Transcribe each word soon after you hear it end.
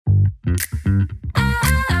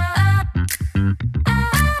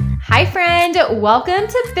Hi friend, welcome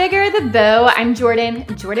to Bigger the Bow. I'm Jordan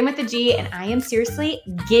with a G, and I am seriously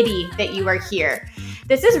giddy that you are here.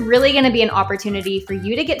 This is really going to be an opportunity for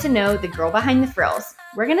you to get to know the girl behind the frills.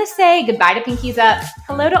 We're going to say goodbye to pinkies up,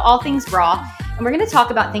 hello to all things raw, and we're going to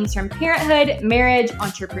talk about things from parenthood, marriage,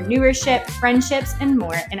 entrepreneurship, friendships, and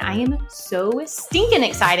more. And I am so stinking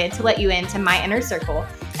excited to let you into my inner circle.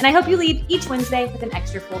 And I hope you leave each Wednesday with an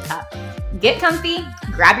extra full cup. Get comfy,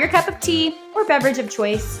 grab your cup of tea or beverage of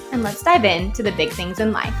choice, and let's dive into the big things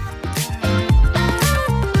in life.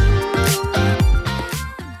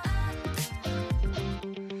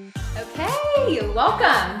 Okay,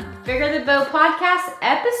 welcome. Bigger the Bow podcast,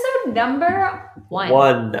 episode number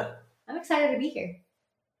 1. I'm excited to be here.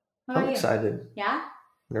 How about I'm you? excited. Yeah?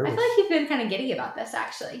 Nervous. I feel like you've been kind of giddy about this,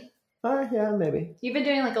 actually. Yeah, maybe. You've been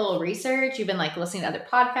doing like a little research. You've been like listening to other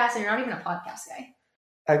podcasts, and you're not even a podcast guy.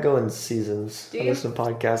 I go in seasons. Do I you? listen to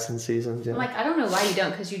podcasts in seasons. Yeah. I'm like, I don't know why you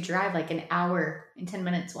don't, because you drive like an hour and 10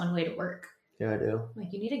 minutes one way to work. Yeah, I do.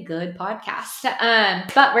 Like, you need a good podcast.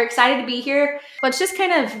 But we're excited to be here. Let's just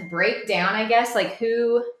kind of break down, I guess, like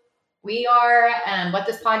who we are and what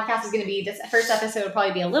this podcast is going to be. This first episode will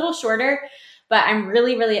probably be a little shorter, but I'm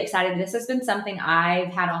really, really excited. This has been something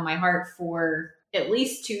I've had on my heart for at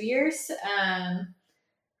least 2 years. Because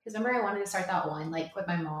remember, I wanted to start that one, like with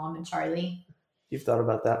my mom and Charlie. You've thought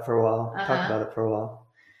about that for a while. Talked about it for a while.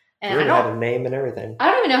 And you had a name and everything.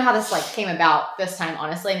 I don't even know how this like came about this time,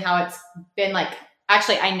 honestly, and how it's been like,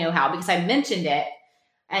 actually, I know how, because I mentioned it.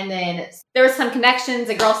 And then there was some connections.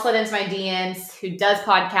 A girl slid into my DMs who does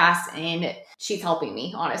podcasts, and she's helping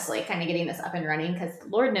me, honestly, kind of getting this up and running, because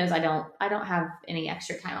Lord knows I don't have any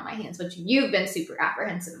extra time on my hands, which you've been super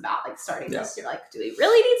apprehensive about, like starting this. You're like, do we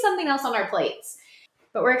really need something else on our plates?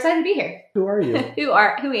 But we're excited to be here. Who are you? Who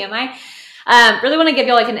am I? Really want to give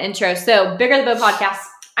you like an intro. So Bigger the Bow podcast.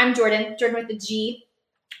 I'm Jordan with the G.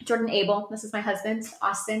 Jordan Abel. This is my husband,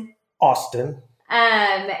 Austin.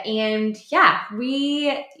 And yeah,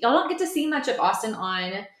 y'all don't get to see much of Austin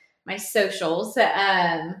on my socials.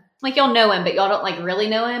 Like y'all know him, but y'all don't like really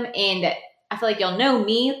know him. And I feel like y'all know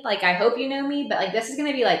me. Like, I hope you know me, but like, this is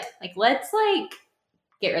going to be like, let's like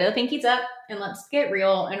get rid of the pinkies up and let's get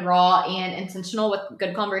real and raw and intentional with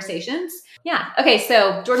good conversations. Yeah. Okay.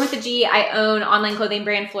 So Jordan with the G, I own online clothing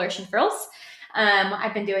brand Flourish and Frills.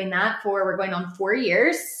 I've been doing that we're going on 4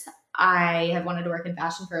 years. I have wanted to work in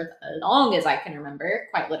fashion for as long as I can remember,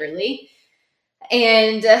 quite literally.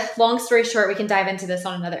 And long story short, we can dive into this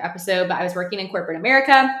on another episode, but I was working in corporate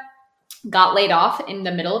America, got laid off in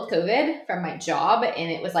the middle of COVID from my job. And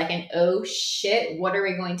it was like an, oh shit, what are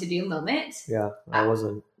we going to do moment? Yeah, I was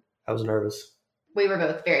nervous. We were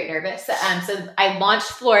both very nervous. So I launched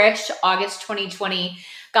Flourish August 2020,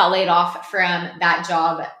 got laid off from that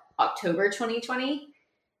job October 2020.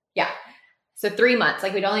 Yeah. So 3 months,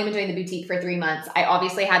 like we'd only been doing the boutique for 3 months. I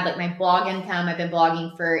obviously had like my blog income. I've been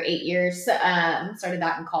blogging for 8 years. Started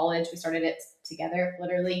that in college. We started it together,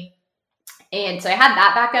 literally. And so I had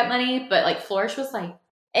that backup money, but like Flourish was like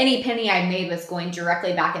any penny I made was going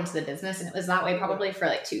directly back into the business. And it was that way probably for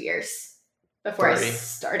like 2 years before 30. I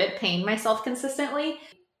started paying myself consistently.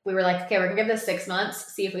 We were like, okay, we're gonna give this 6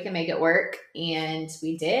 months, see if we can make it work. And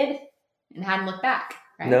we did and hadn't looked back.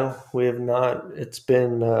 Right? No, we have not. It's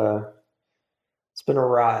been a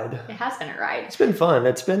ride. It has been a ride. It's been fun.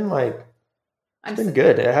 It's been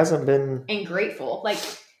good. It hasn't been. And grateful. Like,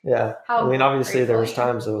 yeah. How I mean, obviously there was grateful I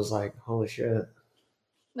am. times it was like, holy shit.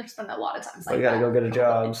 There's been a lot of times We like got to that. go get a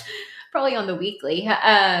jobs. Probably on the weekly.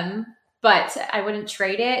 But I wouldn't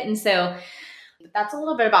trade it. And so that's a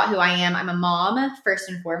little bit about who I am. I'm a mom, first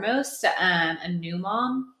and foremost. A new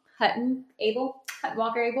mom, Hutton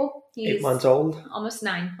Walker Abel. He's 8 months old. Almost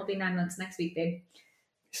 9. He'll be 9 months next week, babe.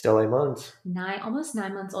 Still 8 months. Almost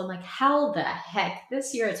 9 months old. Like, how the heck?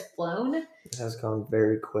 This year has flown. It has gone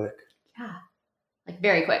very quick. Yeah. Like,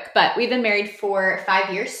 very quick. But we've been married for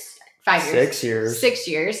 5 years. 5 years. 6 years. 6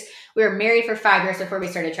 years. We were married for 5 years before we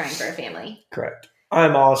started trying for a family. Correct.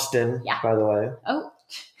 I'm Austin, Yeah. by the way. Oh,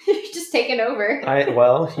 you're just taking over.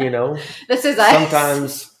 This is us.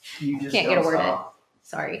 Sometimes you just Can't get a don't word in. stop.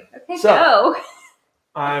 Sorry. Okay, So- go.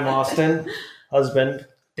 I'm Austin, husband,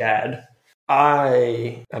 dad.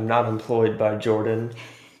 I am not employed by Jordan,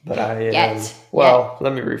 but I am. Yet.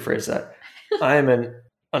 Let me rephrase that. I am an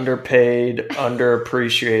underpaid,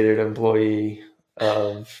 underappreciated employee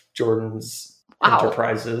of Jordan's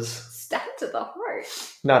enterprises. Stab to the heart.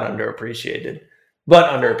 Not underappreciated, but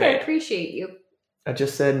underpaid. I appreciate you. I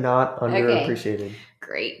just said not underappreciated.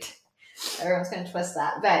 Great. Everyone's going to twist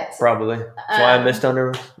that, but Probably. That's why I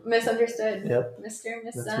misunderstood. Yep. Mr.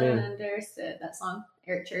 That's me. Misunderstood. That song,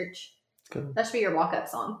 Eric Church. Good. That should be your walk-up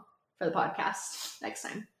song for the podcast next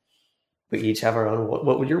time. We each have our own.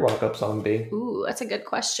 What would your walk-up song be? Ooh, that's a good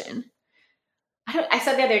question. I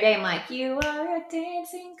said the other day, I'm like, you are a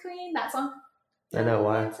dancing queen. That song. I know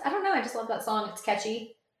why. I don't know. I just love that song. It's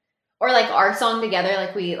catchy. Or like our song together,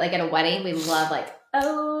 like we like at a wedding, we love like,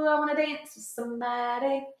 oh, I want to dance with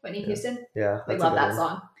somebody. Whitney Houston. Yeah. We love that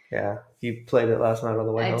song. Yeah. You played it last night on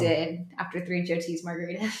the way home. I did after 3 Joe T's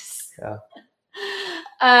margaritas. Yeah.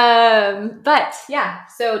 But yeah,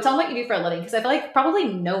 so tell them what you do for a living, because I feel like probably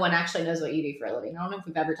no one actually knows what you do for a living. I don't know if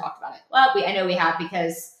we've ever talked about it. Well, I know we have,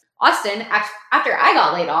 because Austin, after I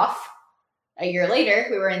got laid off a year later,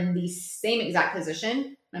 we were in the same exact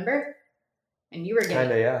position. Remember? And you were getting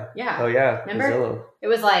Kinda, yeah. Yeah. Oh yeah. Remember? Zillow. It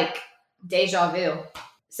was like deja vu.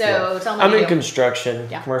 So tell me. I'm in construction,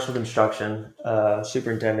 Yeah. commercial construction,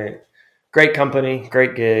 superintendent. Great company,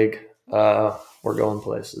 great gig. We're going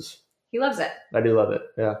places. He loves it. I do love it.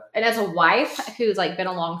 Yeah. And as a wife who's like been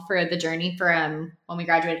along for the journey from when we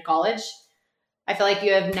graduated college, I feel like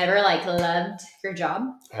you have never like loved your job.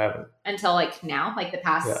 I haven't. Until like now, like the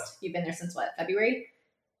past, you've been there since what, February?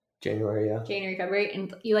 January, yeah. January, February,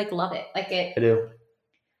 and you like love it. Like it. I do.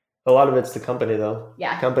 A lot of it's the company though.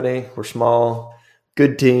 Yeah. Company, we're small,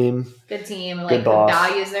 good team. Good team, like Good boss.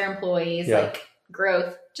 values their employees, Yeah. like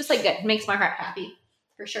growth. Just like good. Makes my heart happy.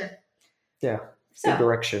 For sure. Yeah. So Good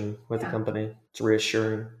direction with the company. It's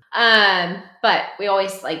reassuring. but we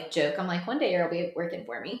always like joke. I'm like, one day you'll be working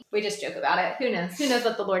for me. We just joke about it. Who knows? Who knows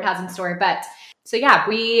what the Lord has in store? But so yeah,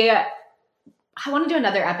 I want to do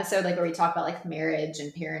another episode like where we talk about like marriage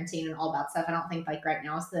and parenting and all that stuff. I don't think like right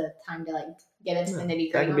now is the time to like get into the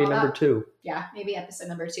nitty gritty. That could be number 2. Yeah, maybe episode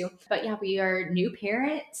number 2. But yeah, we are new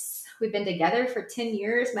parents. We've been together for 10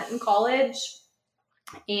 years, met in college,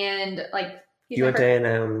 and like You went to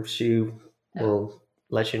A&M, she will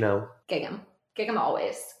let you know. Gig 'em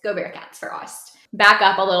always. Go Bearcats for us. Back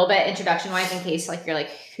up a little bit introduction wise, in case like you're like,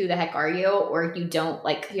 who the heck are you? Or you don't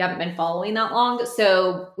like, you haven't been following that long.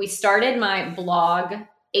 So we started my blog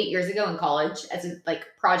 8 years ago in college as a like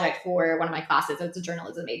project for one of my classes. It's a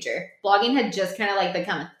journalism major. Blogging had just kind of like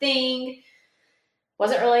become a thing.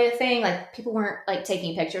 Wasn't really a thing. Like people weren't like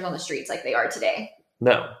taking pictures on the streets like they are today.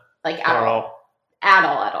 No. Like Not at all. At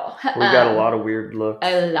all. We got a lot of weird looks.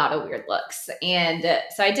 A lot of weird looks. And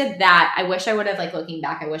so I did that. I wish I would have, like looking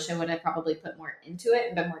back, I wish I would have probably put more into it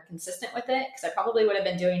and been more consistent with it, because I probably would have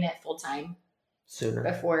been doing it full time sooner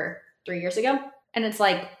before 3 years ago. And it's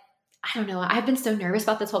like, I don't know. I've been so nervous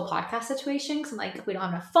about this whole podcast situation because I'm like, we don't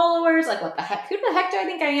have enough followers. Like, what the heck? Who the heck do I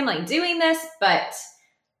think I am, like, doing this? But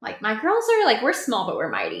like, my girls are like, we're small, but we're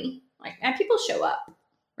mighty. Like, and people show up.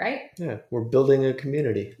 Right? Yeah, we're building a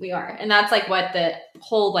community. We are. And that's like what the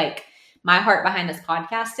whole, like, my heart behind this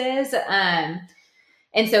podcast is.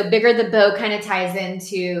 And so Bigger the Bow kind of ties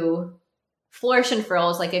into Flourish and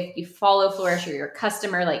Frills. Like if you follow Flourish or you're a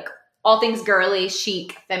customer, like all things girly,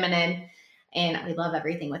 chic, feminine. And we love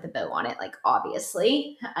everything with a bow on it, like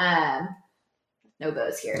obviously. No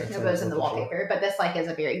bows here. That's no bows in the wallpaper. But this like is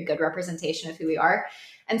a very good representation of who we are.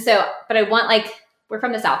 And so, but I want like, we're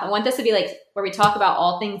from the South. I want this to be like where we talk about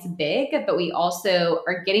all things big, but we also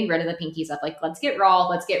are getting rid of the pinky stuff. Like, let's get raw,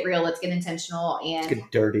 let's get real, let's get intentional, and let's get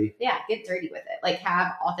dirty. Yeah, get dirty with it. Like,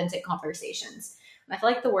 have authentic conversations. And I feel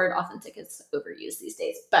like the word authentic is overused these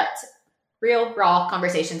days, but real, raw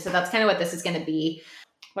conversations. So that's kind of what this is going to be.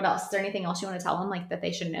 What else? Is there anything else you want to tell them, like that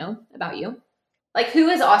they should know about you? Like, who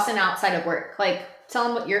is Austin outside of work? Like, tell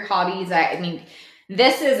them what your hobbies are. I mean,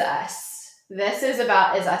 this is us. This is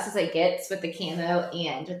about as us as it gets with the camo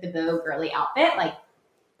and with the bow girly outfit. Like,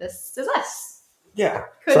 this is us. Yeah.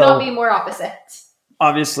 Could not be more opposite.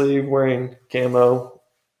 Obviously, wearing camo,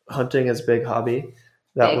 hunting is a big hobby.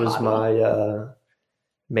 That Big was hobby. my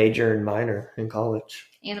major and minor in college.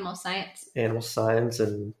 Animal science. Animal science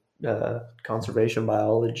and conservation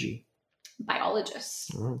biology.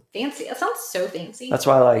 Biologist. Mm. Fancy. That sounds so fancy. That's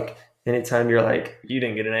why, like, anytime you're like, you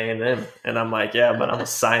didn't get an A&M, and I'm like, yeah, but I'm a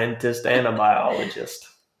scientist and a biologist.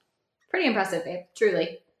 Pretty impressive, babe.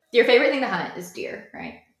 Truly. Your favorite thing to hunt is deer,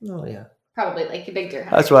 right? Oh, yeah. Probably like a big deer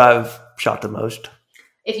hunter. That's what I've shot the most.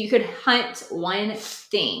 If you could hunt one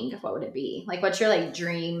thing, what would it be? Like, what's your like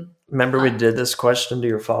dream? Remember we did this question to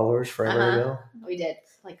your followers forever ago? We did,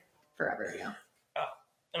 like forever ago.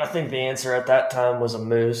 And I think the answer at that time was a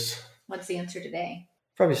moose. What's the answer today?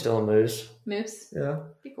 Probably still a moose. Moose? Yeah.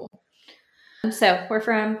 Be cool. So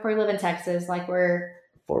we live in Texas, like we're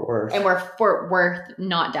Fort Worth. And we're Fort Worth,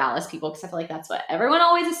 not Dallas people, because I feel like that's what everyone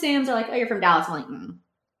always assumes. They're like, oh, you're from Dallas. I'm like,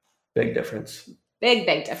 Big difference. Big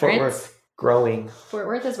difference. Fort Worth growing. Fort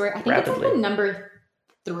Worth is where I think rapidly. it's like the number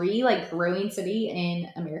 3 like growing city in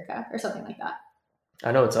America or something like that.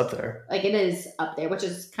 I know it's up there. Like, it is up there, which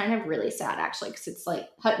is kind of really sad, actually, because it's like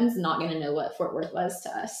Hutton's not going to know what Fort Worth was to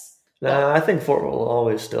us. I think Fort will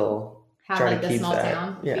always still Have try like to the keep small that.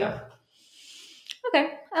 town. Yeah. Feel.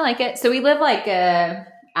 Okay, I like it. So we live like a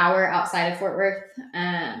hour outside of Fort Worth,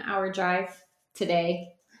 hour drive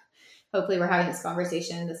today. Hopefully we're having this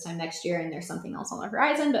conversation this time next year and there's something else on the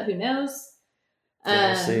horizon, but who knows?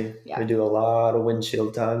 We'll see. Yeah. We do a lot of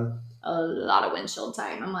windshield time. A lot of windshield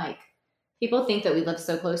time. I'm like, people think that we live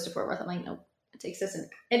so close to Fort Worth. I'm like, nope. It takes us an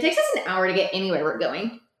hour to get anywhere we're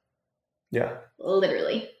going. Yeah.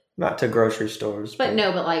 Literally. Not to grocery stores. But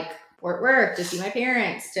like Fort Worth, to see my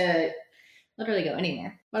parents, to literally go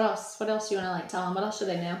anywhere. What else? What else do you want to like tell them? What else should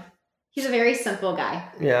they know? He's a very simple guy.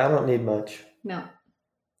 Yeah, I don't need much. No,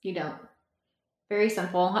 you don't. Very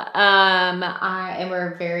simple. And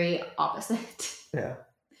we're very opposite. Yeah.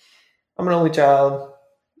 I'm an only child.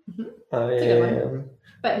 Mm-hmm. I am.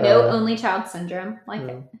 But no only child syndrome. Like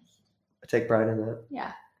it. I take pride in that.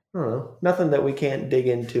 Yeah. I don't know. Nothing that we can't dig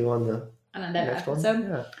into on the next episode. One.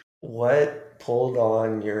 Yeah. What pulled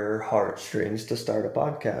on your heartstrings to start a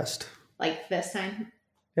podcast? Like this time?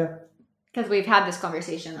 Yeah. Because we've had this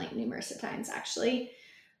conversation like numerous times, actually.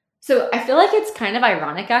 So I feel like it's kind of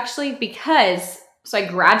ironic, actually, because I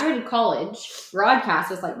graduated college.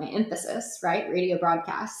 Broadcast was like my emphasis, right? Radio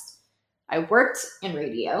broadcast. I worked in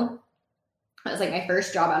radio. That was like my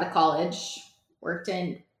first job out of college. Worked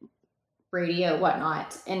in radio,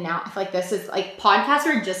 whatnot. And now I feel like this is like podcasts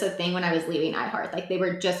were just a thing when I was leaving iHeart. Like they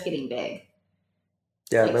were just getting big.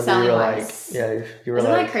 Yeah, like remember you were like, you were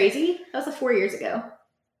Isn't like, that crazy? That was like 4 years ago.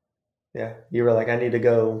 Yeah, you were like, I need to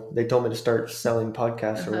go. They told me to start selling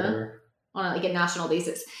podcasts or whatever. On like a national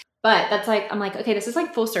basis. But that's like, I'm like, okay, this is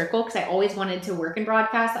like full circle because I always wanted to work in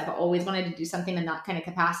broadcast. I've always wanted to do something in that kind of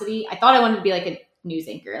capacity. I thought I wanted to be like a news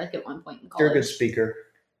anchor, like at one point in college. You're a good speaker.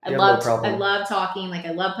 I love talking, like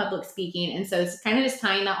I love public speaking. And so it's kind of just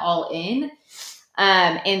tying that all in.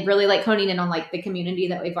 And really like honing in on like the community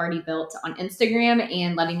that we've already built on Instagram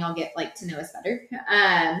and letting y'all get like to know us better.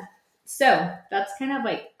 So that's kind of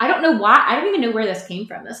like, I don't know why. I don't even know where this came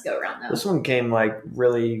from, this go around though. This one came like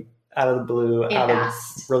really out of the blue,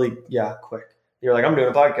 fast. Quick. You're like, I'm doing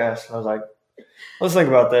a podcast. And I was like, let's think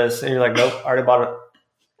about this. And you're like, nope, already bought it.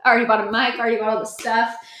 Already bought a mic, already bought all the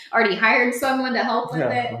stuff, already hired someone to help with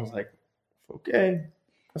it. I was like, okay,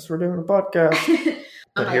 guess we're doing a podcast.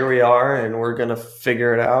 But here we are, and we're going to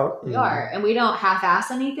figure it out. We are, and we don't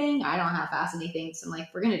half-ass anything. I don't half-ass anything. So I'm like,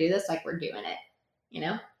 we're going to do this like we're doing it, you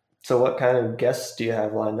know? So what kind of guests do you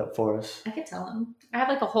have lined up for us? I could tell them. I have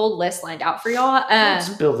like a whole list lined out for y'all. Don't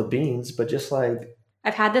spill the beans, but just like...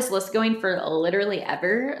 I've had this list going for literally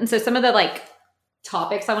ever. And so some of the like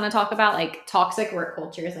topics I want to talk about, like toxic work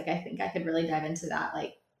cultures, like I think I could really dive into that,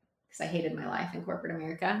 like, because I hated my life in corporate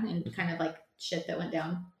America and kind of like shit that went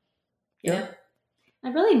down, you know?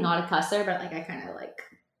 I'm really not a cusser, but like I kind of like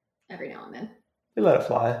every now and then. You let it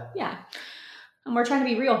fly. Yeah. And we're trying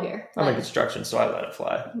to be real here. I'm in construction, so I let it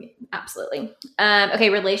fly. Absolutely. Okay,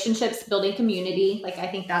 relationships, building community. Like I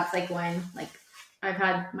think that's like one, like I've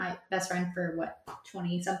had my best friend for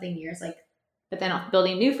 20 something years, like, but then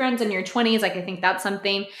building new friends in your 20s. Like I think that's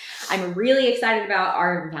something I'm really excited about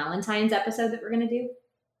our Valentine's episode that we're going to do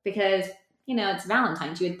because, you know, it's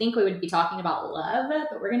Valentine's. You would think we would be talking about love,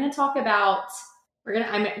 but we're going to talk about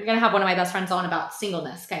I'm gonna have one of my best friends on about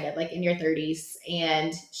singleness, kind of like in your 30s,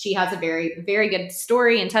 and she has a very, very good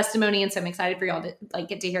story and testimony, and so I'm excited for y'all to like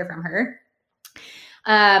get to hear from her.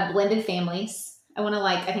 Blended families.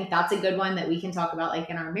 I think that's a good one that we can talk about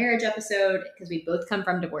like in our marriage episode because we both come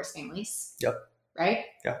from divorced families. Yep. Right?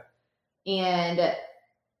 Yeah. And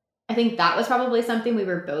I think that was probably something we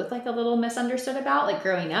were both like a little misunderstood about, like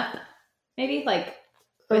growing up, maybe like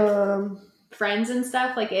with friends and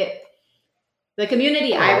stuff, like it. The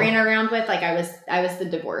community I ran around with, like I was the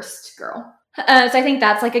divorced girl. So I think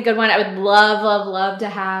that's like a good one. I would love, love, love to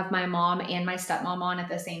have my mom and my stepmom on at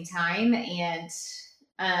the same time and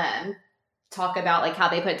talk about like how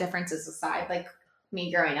they put differences aside. Like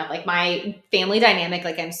me growing up, like my family dynamic,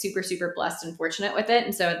 like I'm super, super blessed and fortunate with it.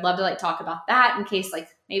 And so I'd love to like talk about that in case like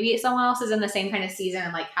maybe someone else is in the same kind of season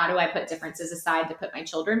and like, how do I put differences aside to put my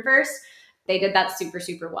children first? They did that super,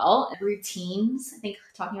 super well. Routines. I think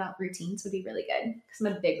talking about routines would be really good because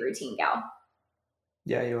I'm a big routine gal.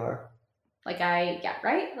 Yeah, you are. Like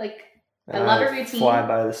right? Like and I love a routine. Fly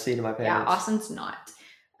by the seat of my pants. Yeah, Austin's not.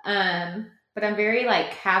 But I'm very like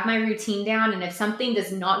have my routine down, and if something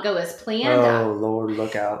does not go as planned, Lord,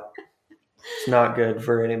 look out! It's not good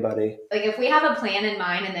for anybody. Like if we have a plan in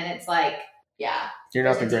mind, and then it's like, yeah, you're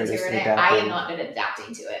not the greatest at adapting. I am not good at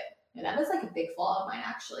adapting to it. And that was like a big flaw of mine,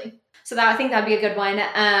 actually. So I think that'd be a good one.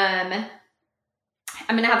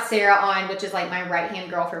 I'm going to have Sarah on, which is like my right-hand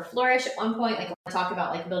girl for Flourish at one point. Like, we'll talk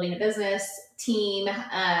about like building a business team.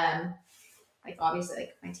 Like, obviously,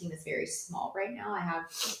 like my team is very small right now. I have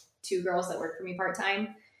 2 girls that work for me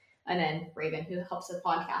part-time, and then Raven, who helps with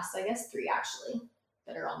podcasts. I guess 3 actually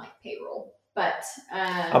that are on like payroll. But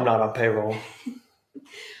I'm not on payroll.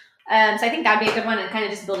 So I think that'd be a good one, and kind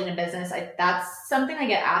of just building a business. That's something I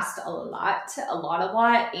get asked a lot,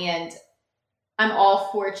 and I'm all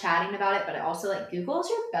for chatting about it. But I also like Google is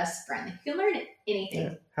your best friend. Like, you can learn anything.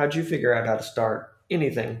 Yeah. How'd you figure out how to start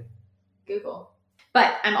anything? Google.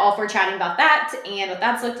 But I'm all for chatting about that and what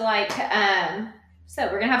that's looked like. So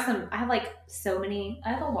we're gonna have I have like I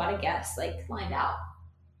have a lot of guests like lined out.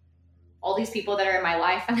 All these people that are in my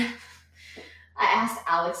life. I asked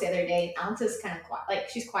Alex the other day. Alex is kind of quiet. Like,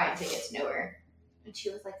 she's quiet until you get to know her. And she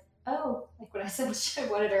was like, oh, like when I said I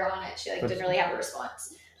wanted her on it, she like didn't really have a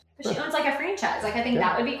response. But she owns like a franchise. Like, I think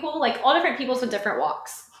that would be cool. Like, all different peoples with different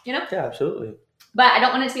walks, you know? Yeah, absolutely. But I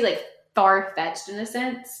don't want it to be like far-fetched in a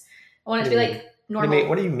sense. I want it to be like normal.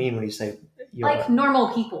 What do you mean when you say like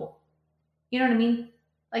normal people? You know what I mean?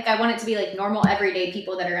 Like, I want it to be like normal, everyday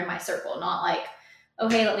people that are in my circle, not like, oh,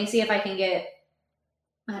 hey, let me see if I can get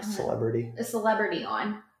a celebrity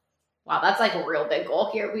on. Wow, that's like a real big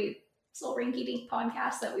goal here. It's a little rinky-dink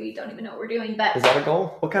podcast that we don't even know what we're doing. But is that a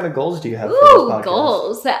goal? What kind of goals do you have? For this podcast?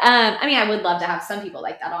 Goals. I mean, I would love to have some people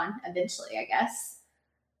like that on eventually, I guess.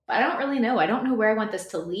 But I don't really know. I don't know where I want this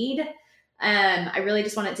to lead. I really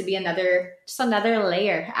just want it to be another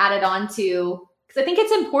layer added on to, because I think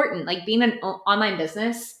it's important, like being an online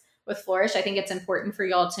business with Flourish. I think it's important for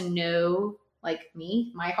y'all to know like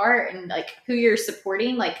me, my heart, and like who you're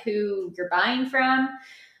supporting, like who you're buying from.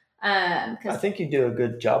 I think you do a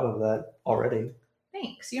good job of that already.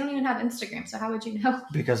 Thanks. You don't even have Instagram, so how would you know?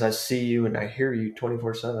 Because I see you and I hear you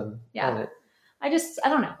 24/7 on it. I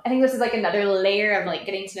don't know. I think this is like another layer of like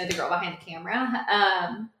getting to know the girl behind the camera.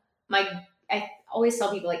 I always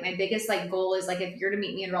tell people like my biggest like goal is like, if you're to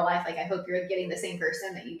meet me in real life, like I hope you're getting the same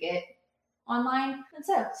person that you get online. And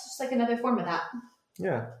so it's just like another form of that.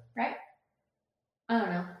 Yeah. Right? I don't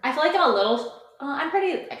know. I feel like I'm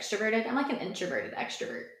pretty extroverted. I'm like an introverted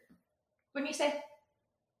extrovert. Wouldn't you say?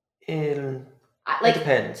 It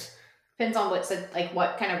depends. Depends on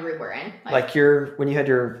what kind of room we're in. Like when you had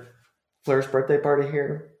your Flourish birthday party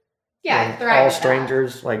here. Yeah, all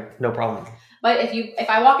strangers, like no problem. But if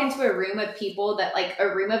I walk into a room of people that like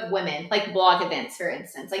a room of women, like blog events, for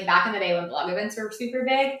instance, like back in the day when blog events were super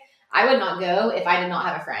big, I would not go if I did not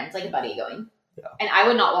have a friend, like a buddy going. Yeah. And I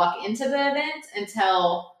would not walk into the event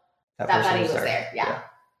until that buddy was there. Yeah.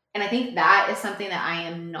 And I think that is something that I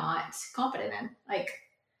am not confident in. Like,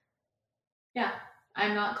 yeah,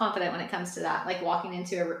 I'm not confident when it comes to that. Like walking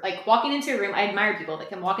into a room, I admire people that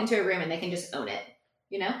can walk into a room and they can just own it,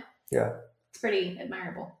 you know? Yeah. It's pretty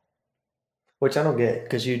admirable. Which I don't get,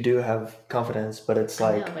 because you do have confidence, but it's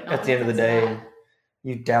like at the end of the day,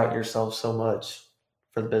 you doubt yourself so much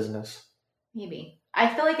for the business. Maybe.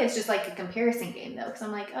 I feel like it's just like a comparison game though, because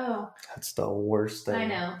I'm like, oh, that's the worst thing. I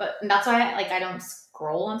know, but that's why I don't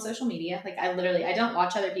scroll on social media. Like I don't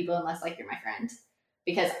watch other people unless like you're my friend,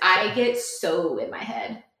 because I get so in my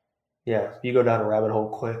head. Yeah, you go down a rabbit hole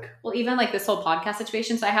quick. Well, even like this whole podcast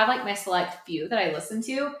situation, so I have like my select few that I listen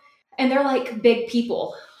to, and they're like big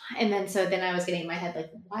people. And then I was getting in my head,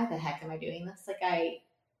 like, why the heck am I doing this? Like, I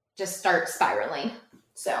just start spiraling.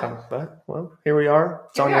 So, but well, here we are.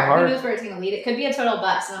 It's on your heart. Who knows where it's going to lead? It could be a total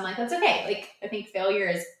bust. And I'm like, that's okay. Like, I think failure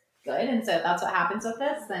is good. And so that's what happens with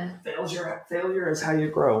this. Then failure is how you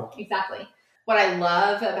grow. Exactly. What I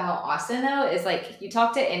love about Austin though, is like, you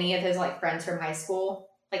talk to any of his like friends from high school,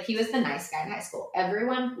 like he was the nice guy in high school.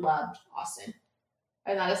 Everyone loved Austin.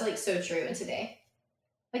 And that is like so true in today.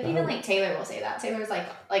 Like even like Taylor will say that. Taylor's like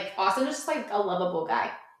Austin is just like a lovable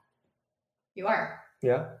guy. You are.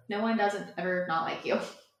 Yeah. No one doesn't ever not like you.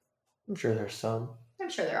 I'm sure there's some. I'm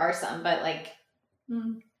sure there are some, but like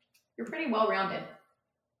you're pretty well rounded.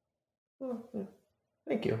 Oh, yeah.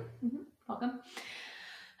 Thank you. Mm-hmm. Welcome.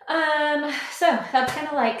 So that's kind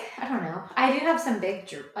of like, I don't know. I do have some big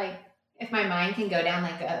like if my mind can go down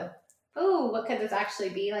like what could this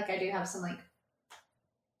actually be? Like I do have some like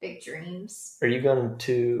big dreams. Are you going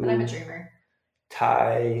to... But I'm a dreamer.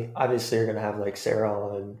 Obviously you're going to have like Sarah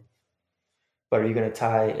on, but are you going to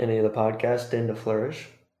tie any of the podcast into Flourish?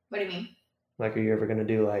 What do you mean? Like, are you ever going to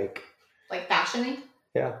do like fashioning?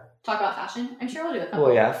 Yeah. Talk about fashion? I'm sure we'll do a couple.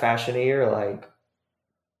 Well, yeah, fashion-y, or like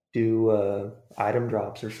do item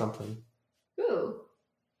drops or something. Ooh.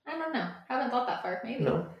 I don't know. I haven't thought that far. Maybe.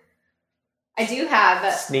 No. I do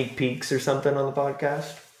have... Sneak peeks or something on the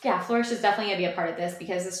podcast? Yeah, Flourish is definitely going to be a part of this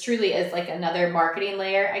because this truly is like another marketing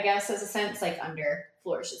layer, I guess, as a sense, like under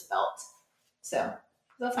Flourish's belt. So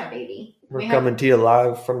that's my baby. We're coming to you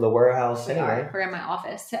live from the warehouse anyway. We're in my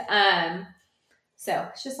office. So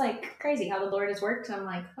it's just like crazy how the Lord has worked. And I'm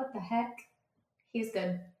like, what the heck? He's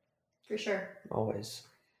good. For sure. Always.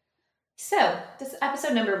 So this is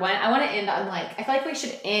episode number 1. I want to end on I feel like we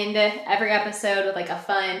should end every episode with like a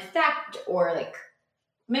fun fact or like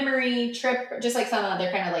memory trip, or just like some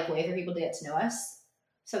other kind of like way for people to get to know us.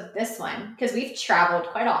 So this one, because we've traveled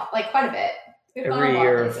quite a bit. Every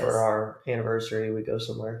year for our anniversary, we go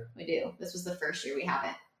somewhere. We do. This was the first year we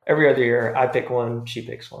haven't. Every other year, I pick one, she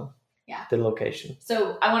picks one. Yeah. The location.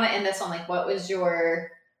 So I want to end this on like, what's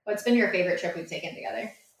been your favorite trip we've taken together?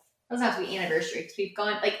 It doesn't have to be anniversary because we've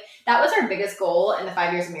gone that was our biggest goal in the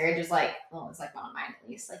 5 years of marriage. Was it's like on mine at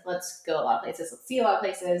least. Like, let's go a lot of places. Let's see a lot of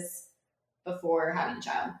places before having a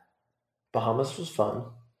child. Bahamas was fun.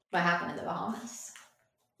 What happened in the Bahamas?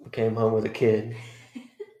 We came home with a kid.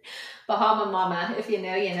 Bahama Mama, if you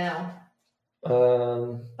know, you know.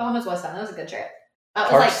 Bahamas was fun. That was a good trip.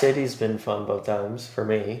 Park City's been fun both times for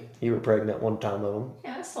me. You were pregnant one time of them.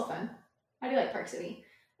 Yeah, it's still fun. I do like Park City.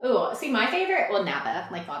 Oh, see, my favorite, Napa,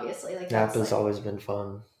 obviously. Napa's always been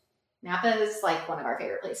fun. Napa is one of our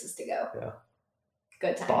favorite places to go. Yeah.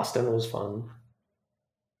 Good time. Boston was fun.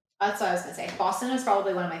 That's what I was going to say. Boston is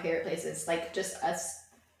probably one of my favorite places. Just us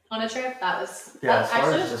on a trip. That was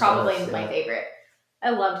probably my favorite. I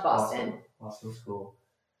loved Boston. Boston's cool.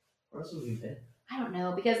 Where else have we been? I don't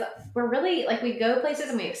know, because we're really, we go places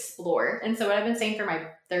and we explore. And so what I've been saying for my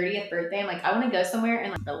 30th birthday, I'm I want to go somewhere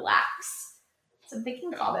and relax. So I'm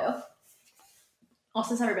thinking Cabo.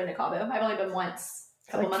 Austin's never been to Cabo. I've only been once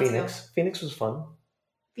a couple months Phoenix. Ago. Phoenix was fun.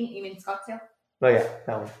 You mean Scottsdale? Oh, yeah,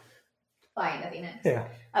 that one. Flying to Phoenix. Yeah.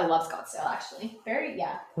 I love Scottsdale, actually.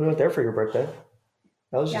 We went there for your birthday.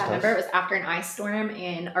 That was just remember, it was after an ice storm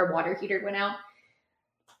and our water heater went out.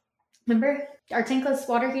 Remember? Our tankless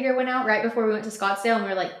water heater went out right before we went to Scottsdale, and we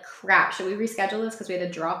were like, crap, should we reschedule this? Because we had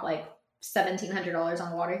to drop $1,700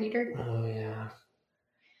 on a water heater. Oh, yeah.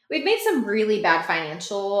 We've made some really bad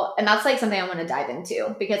financial, and that's something I want to dive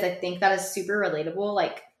into because I think that is super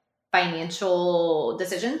relatable, financial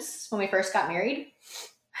decisions when we first got married.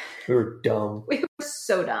 We were dumb. We were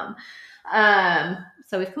so dumb.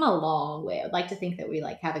 So we've come a long way. I'd like to think that we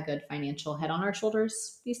have a good financial head on our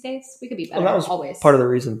shoulders these days. We could be better. Well, that was always part of the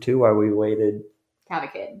reason too why we waited to have a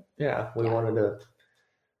kid. Yeah,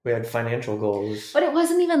 we had financial goals. But it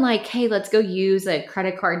wasn't even hey, let's go use a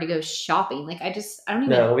credit card to go shopping. I don't even.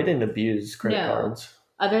 No, we didn't abuse credit cards.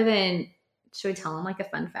 Other than, should we tell them a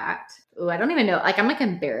fun fact? Oh, I don't even know. I'm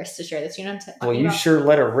embarrassed to share this. You know what I'm Well, you sure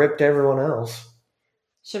let it rip to everyone else.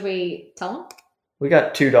 Should we tell them? We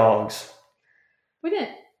got 2 dogs. We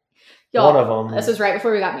didn't. Y'all, one of them. This was right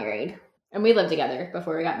before we got married. And we lived together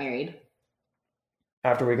before we got married.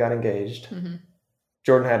 After we got engaged. Mm-hmm.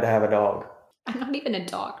 Jordan had to have a dog. I'm not even a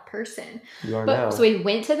dog person. You are now. So we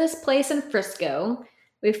went to this place in Frisco.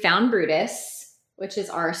 We found Brutus, which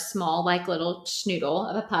is our small, little schnoodle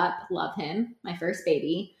of a pup. Love him. My first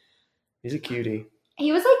baby. He's a cutie.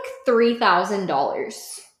 He was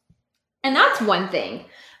 $3,000. And that's one thing.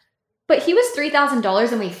 But he was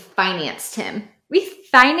 $3,000 and we financed him. We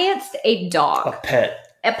financed a dog. A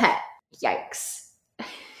pet. Yikes.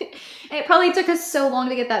 And it probably took us so long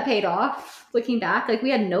to get that paid off. Looking back, we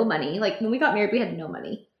had no money. When we got married, we had no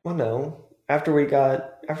money. Well, no. After we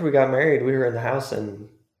got married, we were in the house and...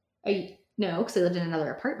 No, because we lived in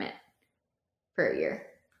another apartment for a year.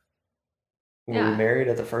 Were we married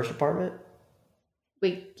at the first apartment?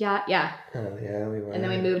 Yeah. Oh, yeah, we were. And then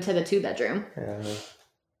we moved to the 2-bedroom. Yeah.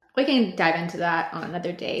 We can dive into that on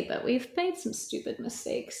another day, but we've made some stupid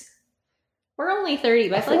mistakes. We're only 30,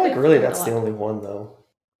 but I feel really that's the only one, though.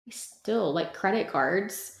 We still, credit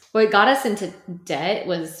cards. What got us into debt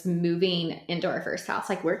was moving into our first house.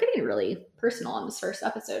 We're getting really personal on this first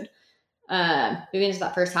episode. Moving into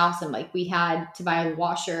that first house, and we had to buy a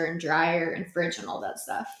washer and dryer and fridge and all that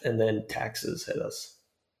stuff. And then taxes hit us.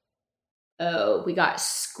 Oh, we got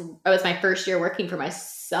it was my first year working for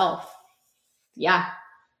myself. Yeah.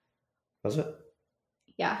 Was it?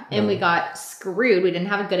 Yeah. And we got screwed. We didn't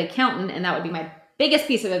have a good accountant. And that would be my biggest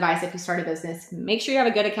piece of advice if you start a business. Make sure you have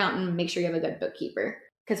a good accountant. Make sure you have a good bookkeeper.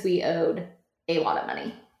 Because we owed a lot of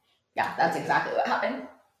money. Yeah, that's exactly what happened.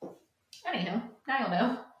 Anyhow, now you'll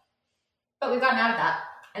know. But we've gotten out of that.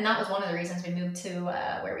 And that was one of the reasons we moved to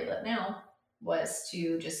where we live now. Was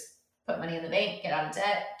to just put money in the bank, get out of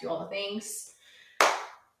debt, do all the things.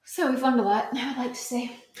 So we've learned a lot, I would like to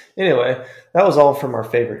say. Anyway, that was all from our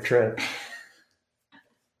favorite trip.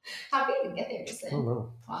 How did we even get there just then? I don't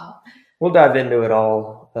know. Wow. We'll dive into it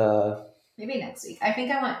all. Maybe next week. I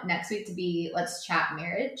think I want next week to be let's chat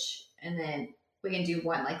marriage, and then we can do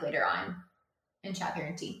one like later on and chat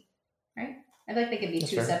parenting, right? I feel like they could be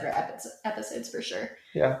two separate episodes for sure.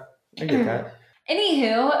 Yeah, I get that.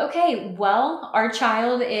 Anywho, okay, well, our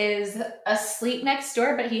child is asleep next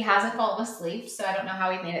door, but he hasn't fallen asleep, so I don't know how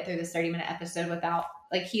we made it through this 30-minute episode without,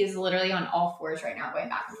 like, he is literally on all fours right now, going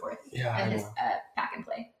back and forth. Yeah, and his pack and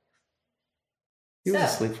play. He was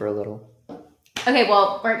asleep for a little. Okay,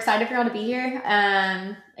 well, we're excited for y'all to be here.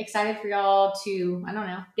 Excited for y'all to, I don't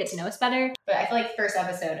know, get to know us better. But I feel like first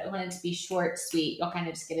episode, I wanted it to be short, sweet. Y'all kind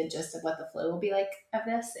of just get a gist of what the flow will be like of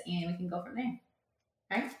this, and we can go from there.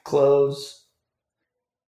 Right? Clothes,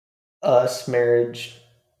 us, marriage,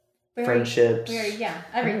 friendships.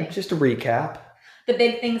 Everything. Just a recap. The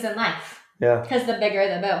big things in life. Yeah. Because the bigger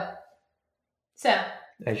the bow. So.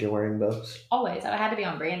 As you're wearing bows. Always. I had to be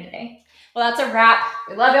on brand today. Well, that's a wrap.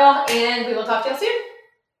 We love y'all, and we will talk to y'all soon.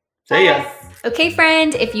 See ya. Okay,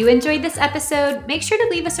 friend, if you enjoyed this episode, make sure to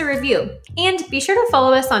leave us a review. And be sure to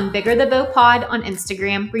follow us on Bigger the Bow Pod on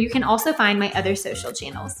Instagram, where you can also find my other social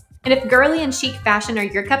channels. And if girly and chic fashion are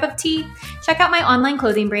your cup of tea, check out my online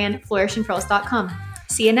clothing brand, flourishandfrills.com.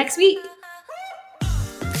 See you next week.